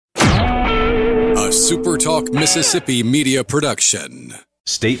SuperTalk Mississippi media production.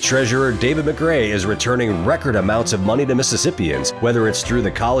 State Treasurer David McRae is returning record amounts of money to Mississippians, whether it's through the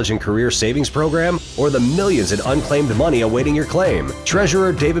College and Career Savings Program or the millions in unclaimed money awaiting your claim.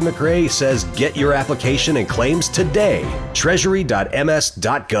 Treasurer David McRae says get your application and claims today.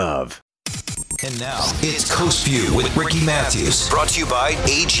 Treasury.ms.gov. And now, it's Coast View with Ricky Matthews. Brought to you by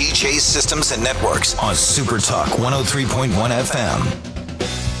AGJ Systems and Networks on SuperTalk 103.1 FM.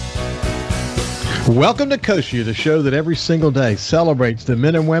 Welcome to Coast View, the show that every single day celebrates the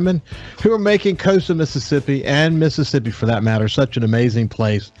men and women who are making coastal Mississippi, and Mississippi for that matter, such an amazing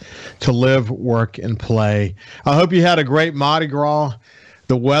place to live, work, and play. I hope you had a great Mardi Gras.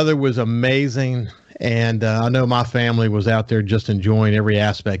 The weather was amazing, and I know my family was out there just enjoying every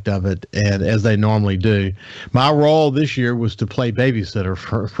aspect of it, and as they normally do. My role this year was to play babysitter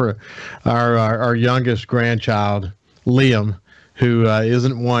for our youngest grandchild, Liam, who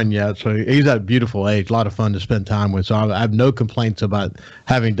isn't one yet. So he's at a beautiful age, a lot of fun to spend time with. So I have no complaints about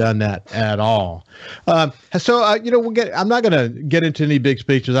having done that at all. I'm not going to get into any big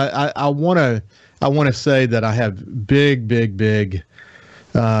speeches. I want to say that I have big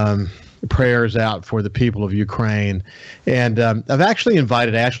prayers out for the people of Ukraine. And I've actually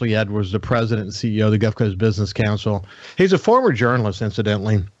invited Ashley Edwards, the president and CEO of the Gulf Coast Business Council. He's a former journalist,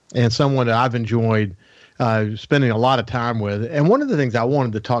 incidentally, and someone that I've enjoyed spending a lot of time with. And one of the things I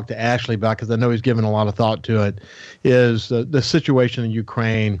wanted to talk to Ashley about, because I know he's given a lot of thought to it, is the situation in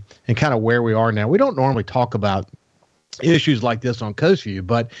Ukraine and kind of where we are now. We don't normally talk about issues like this on Coast View,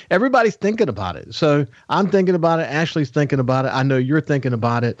 but everybody's thinking about it. So I'm thinking about it. Ashley's thinking about it. I know you're thinking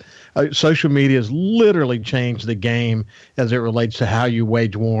about it. Social media has literally changed the game as it relates to how you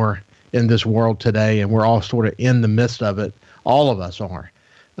wage war in this world today. And we're all sort of in the midst of it. All of us are.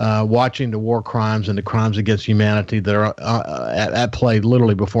 Watching the war crimes and the crimes against humanity that are at play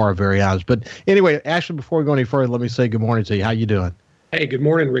literally before our very eyes. But anyway, Ashley, before we go any further, let me say good morning to you. How you doing? Hey, good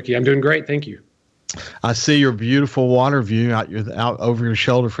morning, Ricky. I'm doing great. Thank you. I see your beautiful water view out over your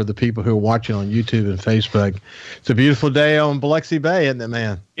shoulder for the people who are watching on YouTube and Facebook. It's a beautiful day on Biloxi Bay, isn't it,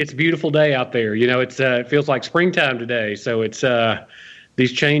 man? It's a beautiful day out there. You know, it feels like springtime today. So it's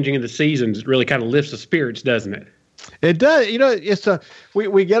these changing of the seasons. It really kind of lifts the spirits, doesn't it? It does. You know,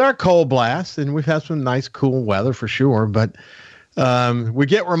 we get our cold blasts, and we've had some nice, cool weather for sure. But we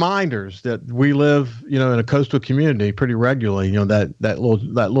get reminders that we live, in a coastal community pretty regularly. You know, that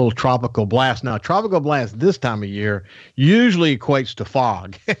little tropical blast. Now, tropical blast this time of year usually equates to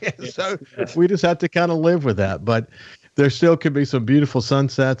fog, so we just have to kind of live with that. But there still could be some beautiful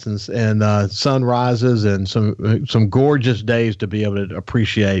sunsets and sunrises and some gorgeous days to be able to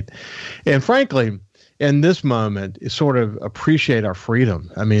appreciate. And frankly, in this moment, sort of appreciate our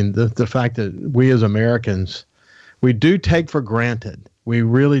freedom. I mean, the fact that we as Americans, we do take for granted. We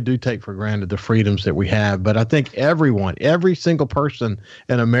really do take for granted the freedoms that we have. But I think every single person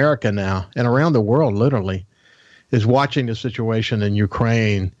in America now and around the world, literally, is watching the situation in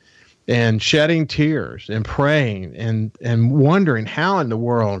Ukraine and shedding tears and praying and wondering how in the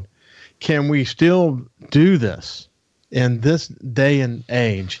world can we still do this in this day and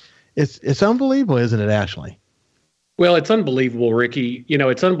age. It's unbelievable, isn't it, Ashley? Well, it's unbelievable, Ricky. You know,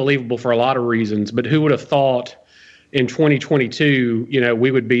 it's unbelievable for a lot of reasons, but who would have thought in 2022,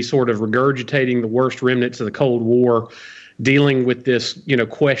 we would be sort of regurgitating the worst remnants of the Cold War, dealing with this,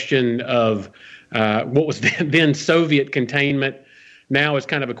 question of what was then Soviet containment, now is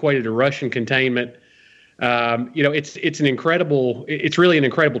kind of equated to Russian containment. It's really an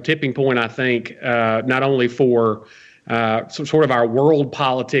incredible tipping point, I think, not only for sort of our world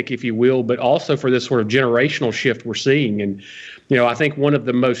politic, if you will, but also for this sort of generational shift we're seeing. And, I think one of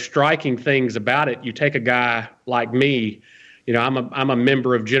the most striking things about it, you take a guy like me, I'm a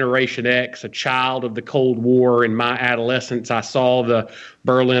member of Generation X, a child of the Cold War. In my adolescence, I saw the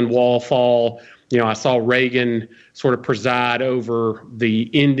Berlin Wall fall. I saw Reagan sort of preside over the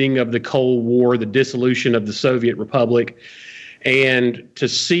ending of the Cold War, the dissolution of the Soviet Republic. And to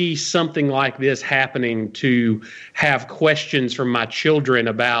see something like this happening, to have questions from my children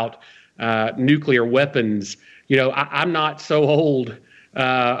about nuclear weapons, I'm not so old.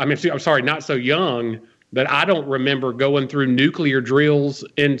 Not so young, but I don't remember going through nuclear drills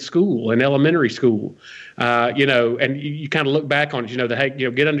in school, in elementary school. And you kind of look back on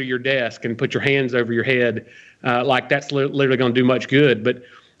it, get under your desk and put your hands over your head, like that's literally going to do much good.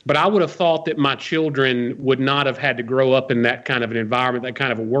 But I would have thought that my children would not have had to grow up in that kind of an environment, that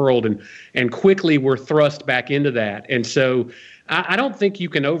kind of a world, and quickly were thrust back into that. And so I don't think you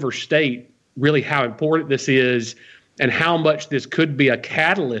can overstate really how important this is and how much this could be a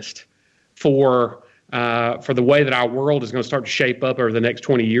catalyst for the way that our world is going to start to shape up over the next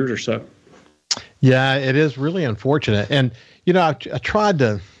 20 years or so. Yeah, it is really unfortunate. And, you know, I tried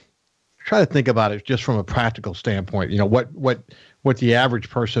to think about it just from a practical standpoint, you know, what the average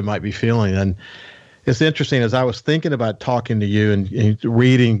person might be feeling. And it's interesting, as I was thinking about talking to you and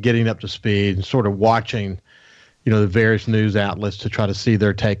reading, getting up to speed and sort of watching, you know, the various news outlets to try to see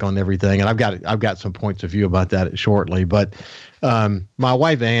their take on everything. And I've got some points of view about that shortly. But my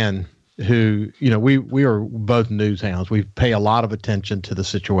wife, Ann, who, you know, we are both news hounds. We pay a lot of attention to the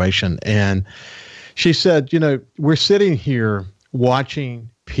situation. And she said, you know, we're sitting here watching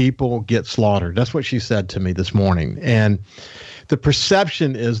people get slaughtered. That's what she said to me this morning. And the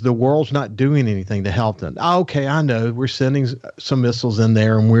perception is the world's not doing anything to help them. Okay, I know we're sending some missiles in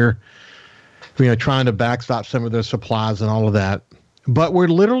there and we're, you know, trying to backstop some of their supplies and all of that. But we're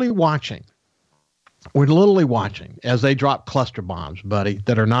literally watching. We're literally watching as they drop cluster bombs, buddy,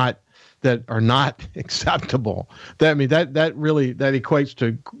 that are not acceptable. That equates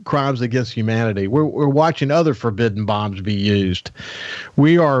to crimes against humanity. We're watching other forbidden bombs be used.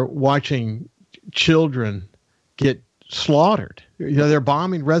 We are watching children get slaughtered. You know, they're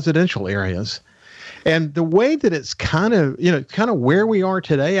bombing residential areas. And the way that it's kind of where we are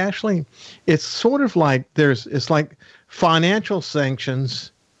today, actually, it's sort of like it's like financial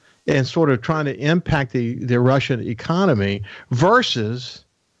sanctions and sort of trying to impact the Russian economy versus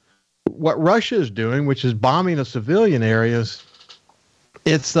what Russia is doing, which is bombing the civilian areas.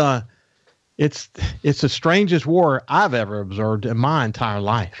 It's the strangest war I've ever observed in my entire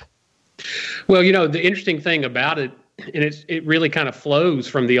life. Well, you know, the interesting thing about it, and it really kind of flows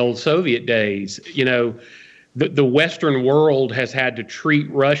from the old Soviet days. You know, the Western world has had to treat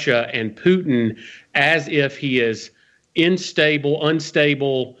Russia and Putin as if he is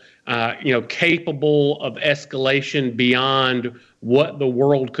unstable, capable of escalation beyond what the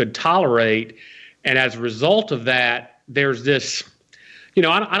world could tolerate. And as a result of that, there's this, you know,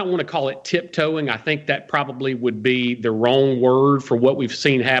 I don't want to call it tiptoeing. I think that probably would be the wrong word for what we've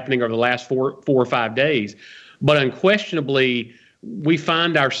seen happening over the last four or 5 days. But unquestionably, we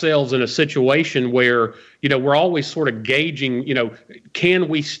find ourselves in a situation where, you know, we're always sort of gauging, you know, can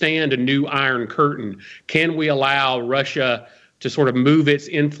we stand a new Iron Curtain? Can we allow Russia to sort of move its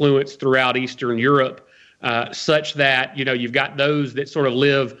influence throughout Eastern Europe such that, you know, you've got those that sort of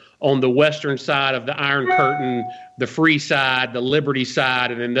live on the Western side of the Iron Curtain, the free side, the liberty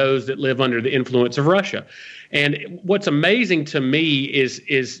side, and then those that live under the influence of Russia. And what's amazing to me is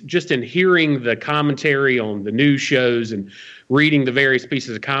just in hearing the commentary on the news shows and reading the various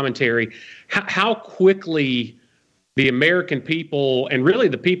pieces of commentary, how quickly the American people and really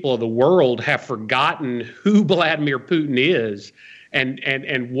the people of the world have forgotten who Vladimir Putin is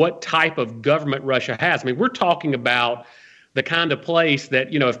and what type of government Russia has. I mean, we're talking about the kind of place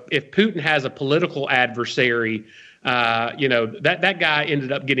that, you know, if Putin has a political adversary, you know, that guy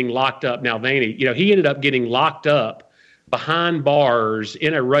ended up getting locked up. Navalny, you know, he ended up getting locked up behind bars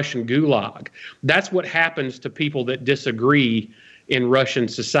in a Russian gulag. That's what happens to people that disagree in Russian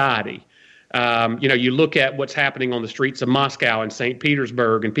society. You know, you look at what's happening on the streets of Moscow and St.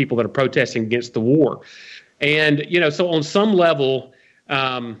 Petersburg and people that are protesting against the war. And, you know, so on some level,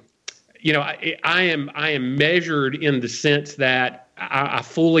 you know, I am measured in the sense that I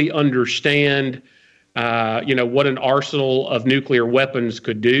fully understand, you know, what an arsenal of nuclear weapons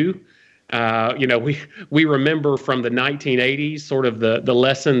could do. You know, we remember from the 1980s sort of the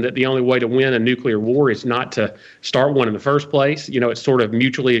lesson that the only way to win a nuclear war is not to start one in the first place. You know, it's sort of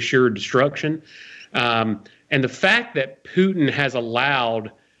mutually assured destruction. And the fact that Putin has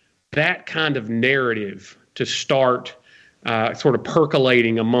allowed that kind of narrative to start sort of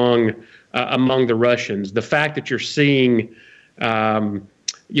percolating among the Russians, the fact that you're seeing,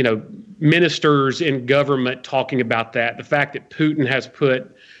 you know, ministers in government talking about that, the fact that Putin has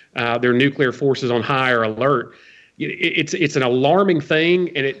put their nuclear forces on higher alert, it's an alarming thing,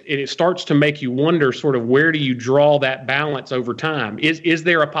 and it starts to make you wonder sort of where do you draw that balance over time? Is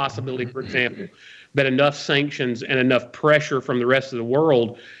there a possibility, for example, that enough sanctions and enough pressure from the rest of the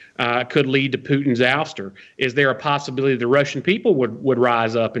world could lead to Putin's ouster? Is there a possibility the Russian people would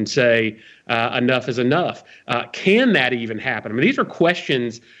rise up and say enough is enough? Can that even happen? I mean, these are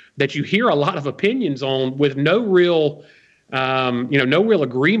questions that you hear a lot of opinions on with no real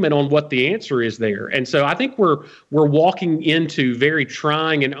agreement on what the answer is there. And so I think we're walking into very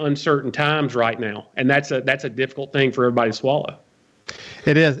trying and uncertain times right now, and that's a difficult thing for everybody to swallow.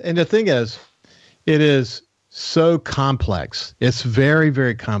 It is, and the thing is, it is so complex. It's very,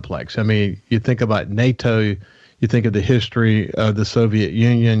 very complex. I mean, you think about NATO, you think of the history of the Soviet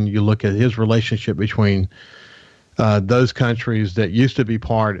Union, you look at his relationship between those countries that used to be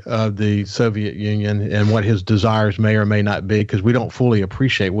part of the Soviet Union and what his desires may or may not be, because we don't fully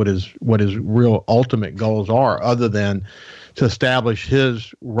appreciate what his real ultimate goals are, other than to establish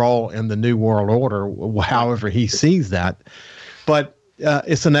his role in the New World Order, however he sees that. But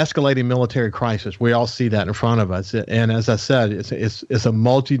it's an escalating military crisis. We all see that in front of us. And as I said, it's a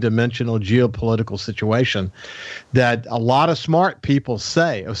multidimensional geopolitical situation that a lot of smart people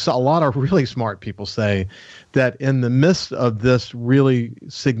say, a lot of really smart people say, that in the midst of this really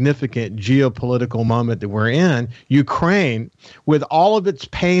significant geopolitical moment that we're in, Ukraine, with all of its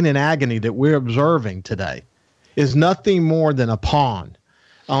pain and agony that we're observing today, is nothing more than a pawn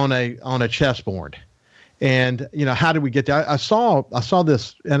on a chessboard. And, how did we get there? I saw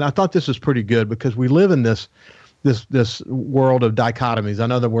this, and I thought this was pretty good, because we live in this world of dichotomies.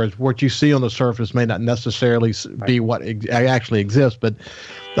 In other words, what you see on the surface may not necessarily be what actually exists. But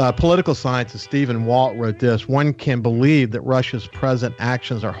political scientist Stephen Walt wrote this: one can believe that Russia's present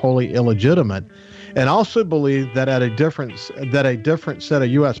actions are wholly illegitimate, and also believe that a different set of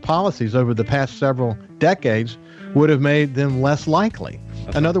U.S. policies over the past several decades would have made them less likely.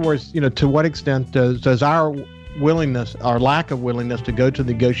 In other words, to what extent does our willingness, our lack of willingness to go to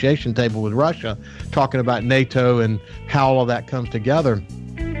the negotiation table with Russia, talking about NATO and how all of that comes together,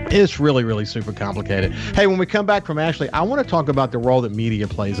 it's really, really super complicated. Hey, when we come back from Ashley, I want to talk about the role that media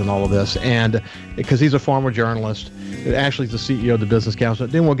plays in all of this, and because he's a former journalist. Ashley's the CEO of the Business Council.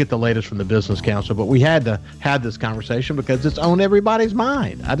 Then we'll get the latest from the Business Council, but we had to have this conversation because it's on everybody's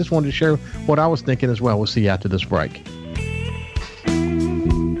mind. I just wanted to share what I was thinking as well. We'll see you after this break.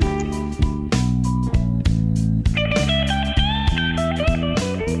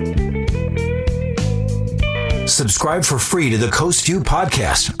 Subscribe for free to the Coast View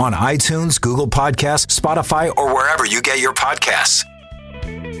podcast on iTunes, Google Podcasts, Spotify, or wherever you get your podcasts.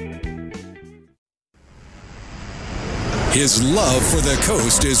 His love for the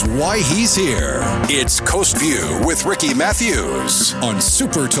coast is why he's here. It's Coast View with Ricky Matthews on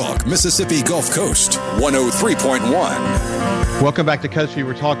Super Talk Mississippi Gulf Coast 103.1. Welcome back to Coast View.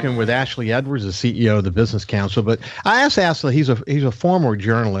 We're talking with Ashley Edwards, the CEO of the Business Council. But I asked Ashley, he's a former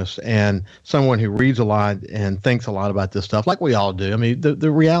journalist and someone who reads a lot and thinks a lot about this stuff, like we all do. I mean,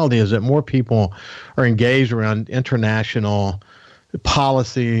 the reality is that more people are engaged around international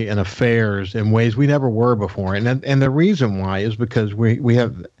policy and affairs in ways we never were before, and the reason why is because we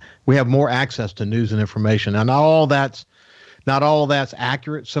have more access to news and information. Now, not all that's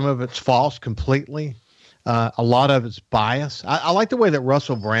accurate. Some of it's false completely. A lot of it's bias. I like the way that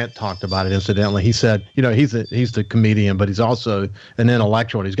Russell Brand talked about it. Incidentally, he said, he's the comedian, but he's also an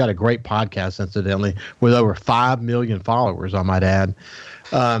intellectual. And he's got a great podcast, incidentally, with over 5 million followers, I might add.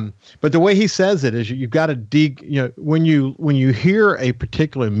 But the way he says it is you've got to when you hear a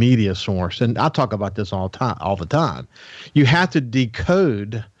particular media source, and I talk about this all the time, you have to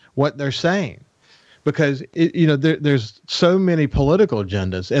decode what they're saying, because there's so many political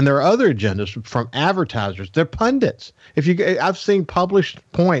agendas, and there are other agendas from advertisers. They're pundits. I've seen published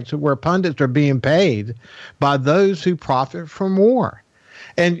points where pundits are being paid by those who profit from war.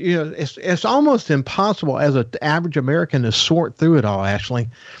 And it's almost impossible as an average American to sort through it all, Ashley.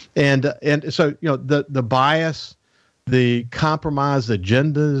 And so the bias, the compromised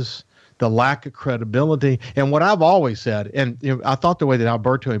agendas, the lack of credibility, and what I've always said, and I thought the way that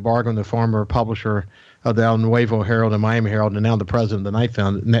Alberto Ibargüen, the former publisher of the El Nuevo Herald and Miami Herald, and now the president of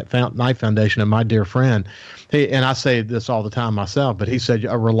the Knight Foundation, and my dear friend, and I say this all the time myself, but he said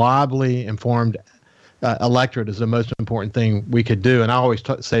a reliably informed electorate is the most important thing we could do. And I always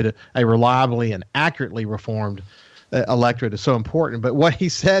say that a reliably and accurately reformed electorate is so important. But what he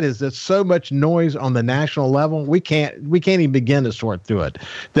said is there's so much noise on the national level, we can't even begin to sort through it.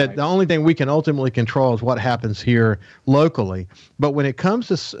 That right. The only thing we can ultimately control is what happens here locally. But when it comes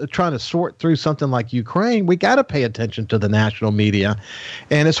to trying to sort through something like Ukraine, we got to pay attention to the national media.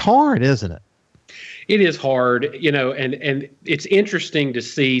 And it's hard, isn't it? It is hard, and it's interesting to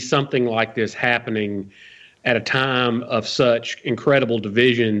see something like this happening at a time of such incredible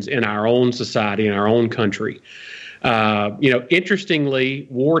divisions in our own society, in our own country. Interestingly,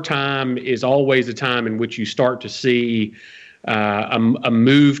 wartime is always a time in which you start to see a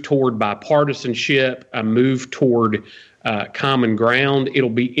move toward bipartisanship, a move toward common ground. It'll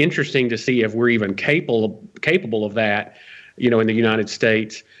be interesting to see if we're even capable of that, in the United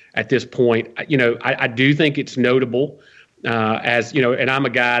States. At this point, I do think it's notable as, and I'm a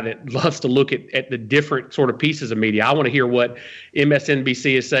guy that loves to look at the different sort of pieces of media. I want to hear what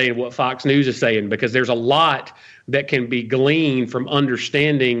MSNBC is saying, what Fox News is saying, because there's a lot that can be gleaned from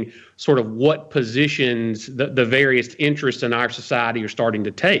understanding sort of what positions the various interests in our society are starting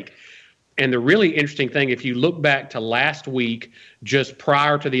to take. And the really interesting thing, if you look back to last week, just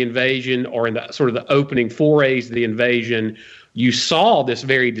prior to the invasion or in the sort of the opening forays of the invasion, you saw this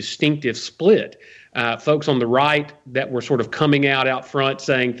very distinctive split. Folks on the right that were sort of coming out front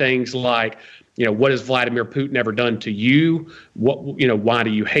saying things like, what has Vladimir Putin ever done to you? Why do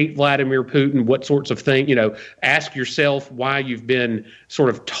you hate Vladimir Putin? What sorts of things, ask yourself why you've been sort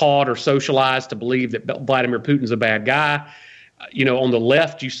of taught or socialized to believe that Vladimir Putin's a bad guy. On the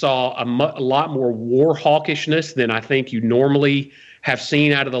left, you saw a lot more war hawkishness than I think you normally have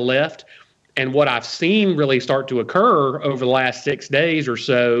seen out of the left. And what I've seen really start to occur over the last 6 days or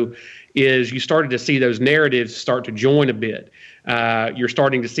so is you started to see those narratives start to join a bit. You're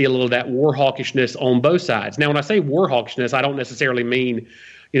starting to see a little of that war hawkishness on both sides. Now, when I say war hawkishness, I don't necessarily mean,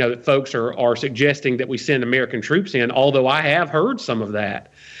 that folks are suggesting that we send American troops in, although I have heard some of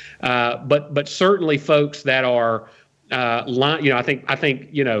that. But certainly folks that are, I think,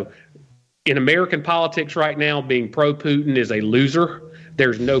 in American politics right now, being pro-Putin is a loser.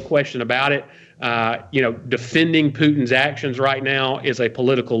 There's no question about it. Defending Putin's actions right now is a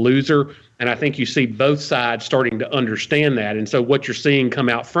political loser. And I think you see both sides starting to understand that. And so what you're seeing come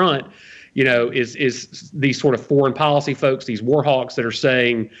out front, is these sort of foreign policy folks, these war hawks that are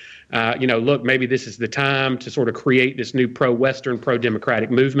saying, look, maybe this is the time to sort of create this new pro-Western, pro-democratic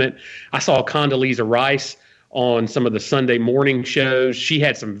movement. I saw Condoleezza Rice on some of the Sunday morning shows. She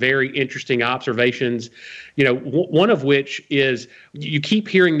had some very interesting observations, one of which is you keep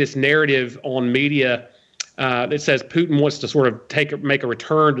hearing this narrative on media that says Putin wants to sort of make a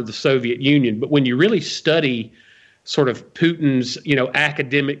return to the Soviet Union. But when you really study sort of Putin's,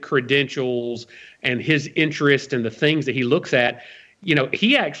 academic credentials and his interest in the things that he looks at,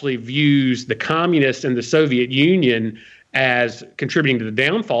 he actually views the communists and the Soviet Union as contributing to the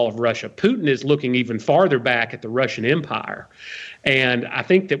downfall of Russia. Putin is looking even farther back at the Russian Empire. And I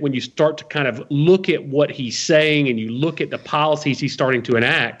think that when you start to kind of look at what he's saying and you look at the policies he's starting to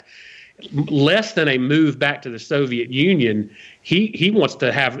enact, less than a move back to the Soviet Union, he wants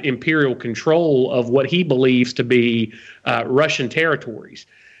to have imperial control of what he believes to be Russian territories.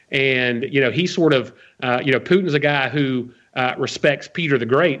 And, he sort of, Putin's a guy who respects Peter the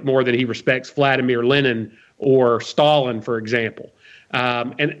Great more than he respects Vladimir Lenin or Stalin, for example.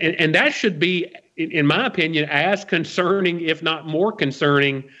 And that should be, in my opinion, as concerning, if not more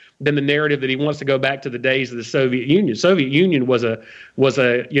concerning, than the narrative that he wants to go back to the days of the Soviet Union. Soviet Union was an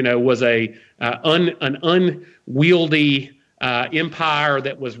unwieldy empire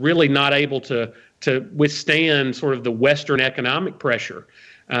that was really not able to withstand sort of the Western economic pressure.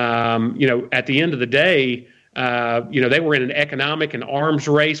 At the end of the day, they were in an economic and arms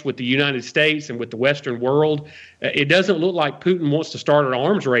race with the United States and with the Western world. It doesn't look like Putin wants to start an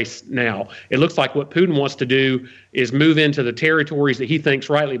arms race now. It looks like what Putin wants to do is move into the territories that he thinks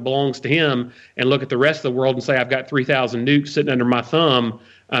rightly belongs to him and look at the rest of the world and say, I've got 3,000 nukes sitting under my thumb,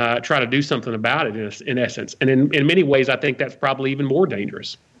 try to do something about it in essence. And in many ways, I think that's probably even more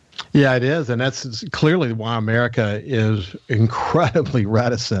dangerous. Yeah, it is. And that's clearly why America is incredibly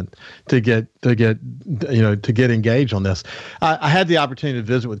reticent to get engaged on this. I had the opportunity to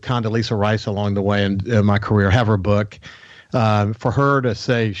visit with Condoleezza Rice along the way in my career, have her book. For her to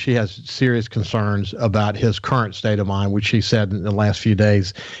say she has serious concerns about his current state of mind, which she said in the last few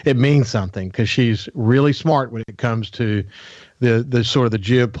days, it means something because she's really smart when it comes to the sort of the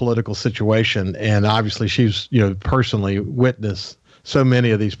geopolitical situation. And obviously she's, personally witnessed so many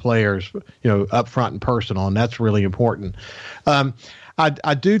of these players, up front and personal, and that's really important.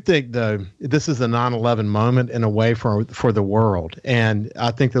 I do think, though, this is a 9/11 moment in a way for the world, and I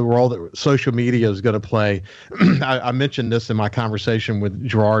think the role that social media is going to play. I mentioned this in my conversation with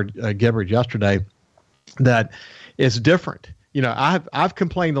Gerard Gibbard yesterday, that it's different. I've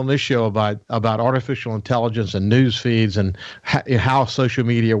complained on this show about artificial intelligence and news feeds and how social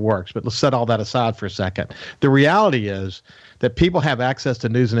media works, but let's set all that aside for a second. The reality is that people have access to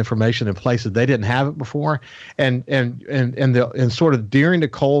news and information in places they didn't have it before, and sort of during the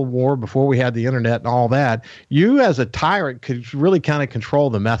Cold War, before we had the internet and all that, you as a tyrant could really kind of control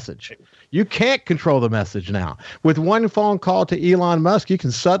the message. You can't control the message now. With one phone call to Elon Musk, you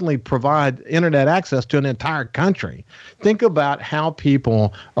can suddenly provide internet access to an entire country. Think about how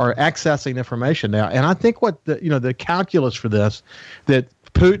people are accessing information now. And I think what the calculus for this that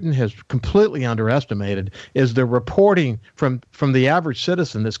Putin has completely underestimated is the reporting from the average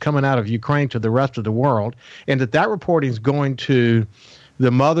citizen that's coming out of Ukraine to the rest of the world, and that reporting is going to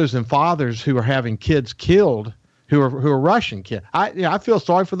the mothers and fathers who are having kids killed, who are Russian kids. I feel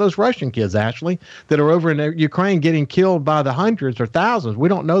sorry for those Russian kids, actually, that are over in Ukraine getting killed by the hundreds or thousands. We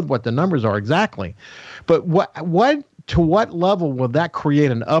don't know what the numbers are exactly. But what to what level will that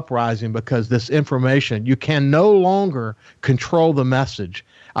create an uprising? Because this information, you can no longer control the message.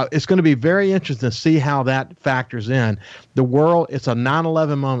 It's going to be very interesting to see how that factors in. The world, it's a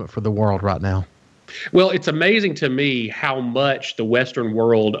 9/11 moment for the world right now. Well, it's amazing to me how much the Western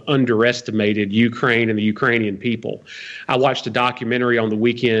world underestimated Ukraine and the Ukrainian people. I watched a documentary on the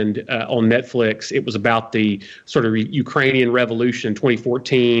weekend on Netflix. It was about the sort of Ukrainian revolution in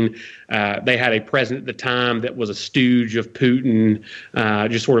 2014. They had a president at the time that was a stooge of Putin,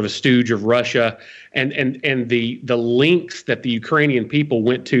 just sort of a stooge of Russia. And the lengths that the Ukrainian people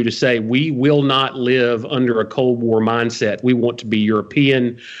went to say, we will not live under a Cold War mindset. We want to be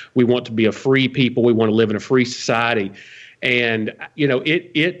European. We want to be a free people. We want to live in a free society. And, you know,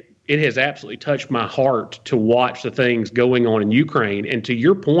 it has absolutely touched my heart to watch the things going on in Ukraine. And to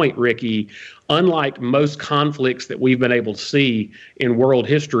your point, Ricky, unlike most conflicts that we've been able to see in world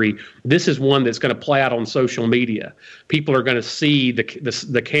history, this is one that's going to play out on social media. People are going to see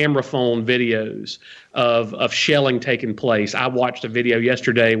the camera phone videos of shelling taking place. I watched a video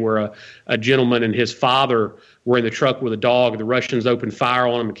yesterday where a gentleman and his father were in the truck with a dog. The Russians opened fire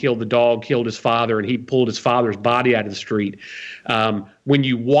on him and killed the dog, killed his father, and he pulled his father's body out of the street. When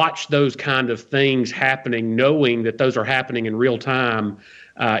you watch those kind of things happening, knowing that those are happening in real time,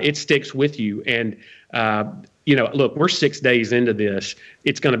 it sticks with you. And, you know, look, we're 6 days into this.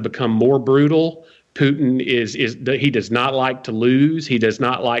 It's going to become more brutal. Putin he does not like to lose. He does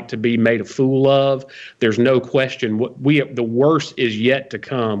not like to be made a fool of. There's no question. The worst is yet to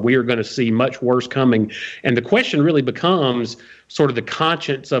come. We are going to see much worse coming. And the question really becomes sort of the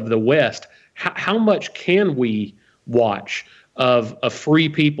conscience of the West. How much can we watch of free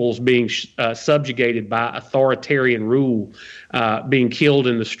peoples being subjugated by authoritarian rule, being killed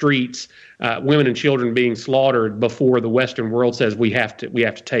in the streets, women and children being slaughtered before the Western world says we have to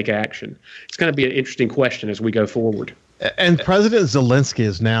take action? It's going to be an interesting question as we go forward. And President Zelensky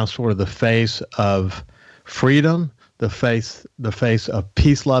is now sort of the face of freedom, the face of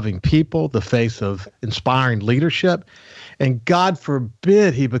peace-loving people, the face of inspiring leadership, and God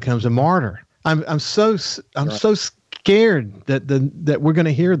forbid he becomes a martyr. I'm so scared that we're going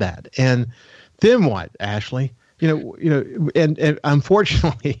to hear that. And then what, Ashley? You know, and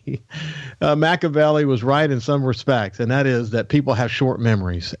unfortunately, Machiavelli was right in some respects, and that is that people have short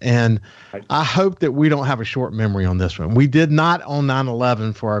memories. And I hope that we don't have a short memory on this one. We did not on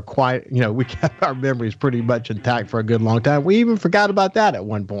 9/11 for we kept our memories pretty much intact for a good long time. We even forgot about that at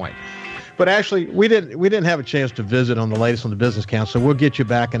one point. But actually, we didn't have a chance to visit on the latest on the Business Council. We'll get you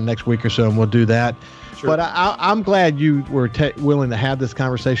back in the next week or so, and we'll do that. Sure. But I'm glad you were willing to have this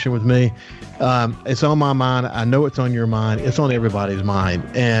conversation with me. It's on my mind. I know it's on your mind. It's on everybody's mind.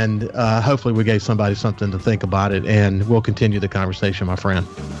 And hopefully we gave somebody something to think about it, and we'll continue the conversation, my friend.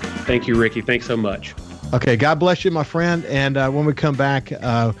 Thank you, Ricky. Thanks so much. Okay, God bless you, my friend. And when we come back,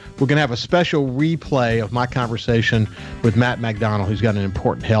 we're going to have a special replay of my conversation with Matt McDonald, who's got an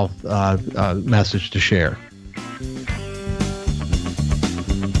important health message to share.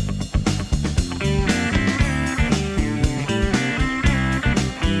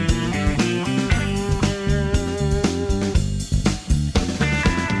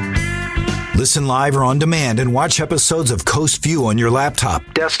 Listen live or on demand and watch episodes of Coast View on your laptop,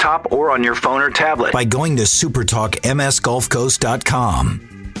 desktop, or on your phone or tablet by going to supertalkmsgulfcoast.com.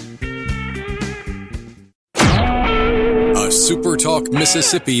 A SuperTalk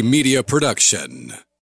Mississippi media production.